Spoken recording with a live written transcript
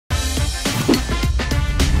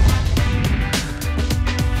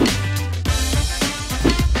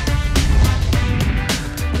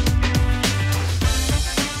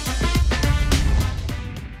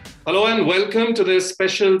Hello and welcome to this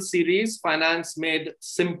special series, Finance Made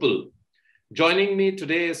Simple. Joining me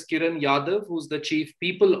today is Kiran Yadav, who's the Chief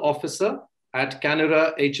People Officer at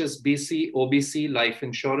Canara HSBC OBC Life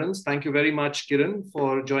Insurance. Thank you very much, Kiran,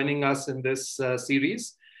 for joining us in this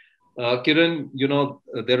series. Kiran,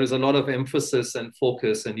 there is a lot of emphasis and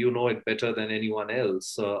focus, and you know it better than anyone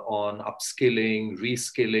else, on upskilling,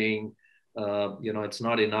 reskilling. It's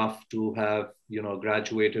not enough to have,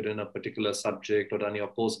 graduated in a particular subject or done your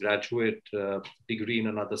postgraduate degree in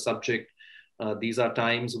another subject. These are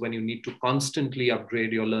times when you need to constantly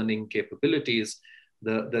upgrade your learning capabilities.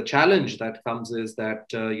 The challenge that comes is that,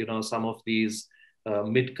 some of these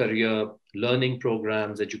mid-career learning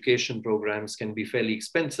programs, education programs can be fairly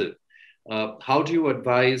expensive. How do you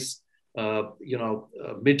advise,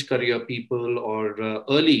 mid-career people or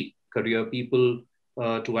early career people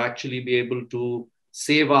to actually be able to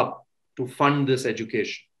save up to fund this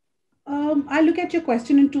education? I look at your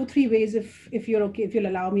question in three ways, if you're okay, if you'll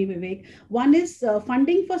allow me, Vivek. One is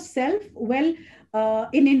funding for self. Well,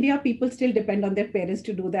 in India, people still depend on their parents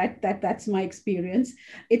to do that. That's my experience.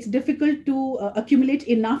 It's difficult to accumulate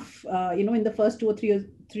enough, in the first 2 or 3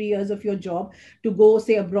 years of your job to go,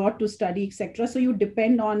 say, abroad to study, etc. So you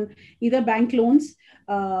depend on either bank loans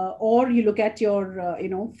or you look at your,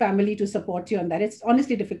 family to support you on that. It's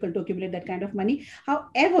honestly difficult to accumulate that kind of money.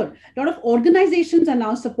 However, a lot of organizations are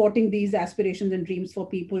now supporting these aspirations and dreams for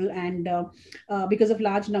people, and because of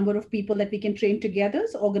large number of people that we can train together,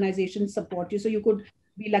 so organizations support you. So you could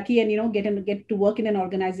be lucky and get to work in an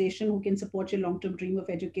organization who can support your long-term dream of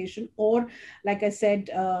education, or like I said,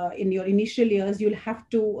 in your initial years you'll have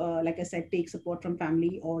to like I said, take support from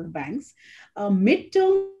family or banks.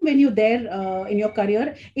 Mid-term, when you're there in your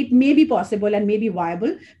career, it may be possible and may be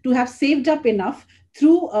viable to have saved up enough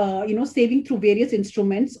through saving through various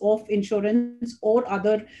instruments of insurance or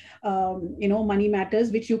other money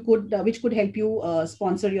matters, which could help you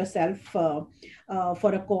sponsor yourself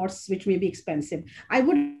for a course which may be expensive. I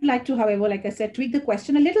would like to, however, like I said, tweak the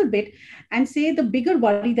question a little bit and say the bigger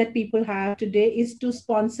worry that people have today is to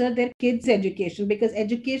sponsor their kids' education, because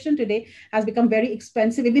education today has become very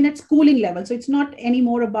expensive, even at schooling level. So it's not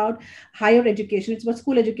anymore about higher education, it's about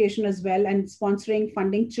school education as well, and sponsoring,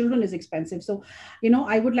 funding children is expensive. So,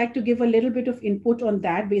 I would like to give a little bit of input on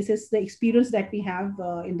that basis, the experience that we have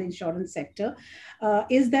in the insurance sector,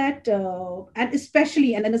 is that, and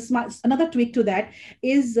especially, and then another tweak to that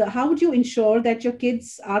is how would you ensure that your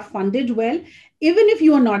kids are funded well, even if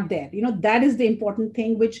you are not there? That is the important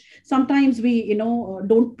thing, which sometimes we,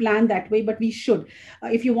 don't plan that way, but we should.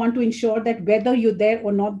 If you want to ensure that whether you're there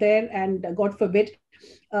or not there, and God forbid,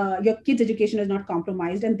 your kids' education is not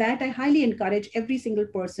compromised. And that I highly encourage every single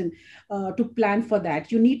person to plan for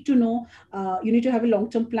that. You need to know, you need to have a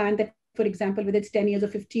long-term plan that, for example, whether it's 10 years or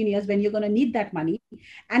 15 years, when you're going to need that money,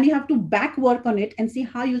 and you have to back work on it and see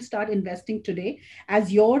how you'll start investing today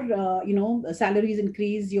as your, salaries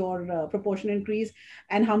increase, your proportion increase,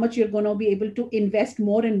 and how much you're going to be able to invest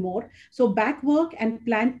more and more. So back work and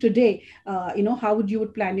plan today, how would you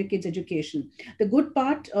plan your kids' education? The good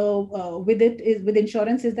part with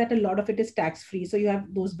insurance is that a lot of it is tax-free. So you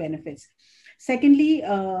have those benefits. Secondly,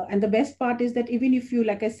 and the best part is that even if you,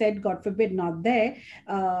 like I said, God forbid, not there,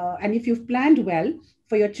 and if you've planned well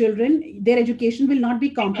for your children, their education will not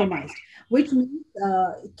be compromised, which means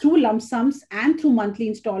through lump sums and through monthly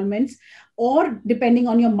installments, or depending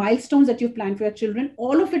on your milestones that you've planned for your children,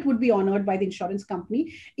 all of it would be honored by the insurance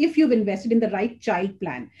company if you've invested in the right child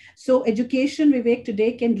plan. So education, Vivek,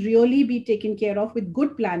 today can really be taken care of with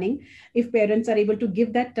good planning if parents are able to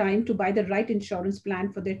give that time to buy the right insurance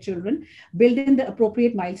plan for their children, build in the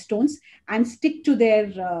appropriate milestones, and stick to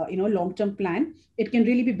their long-term plan. It can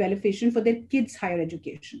really be beneficial for their kids' higher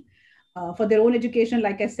education. For their own education,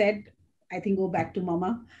 like I said, I think go back to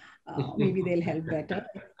mama. Maybe they'll help better.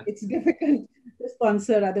 It's difficult to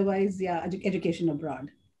sponsor otherwise, yeah, education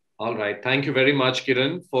abroad. All right. Thank you very much,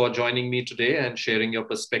 Kiran, for joining me today and sharing your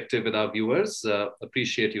perspective with our viewers.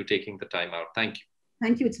 Appreciate you taking the time out. Thank you.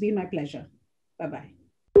 Thank you. It's been my pleasure. Bye-bye.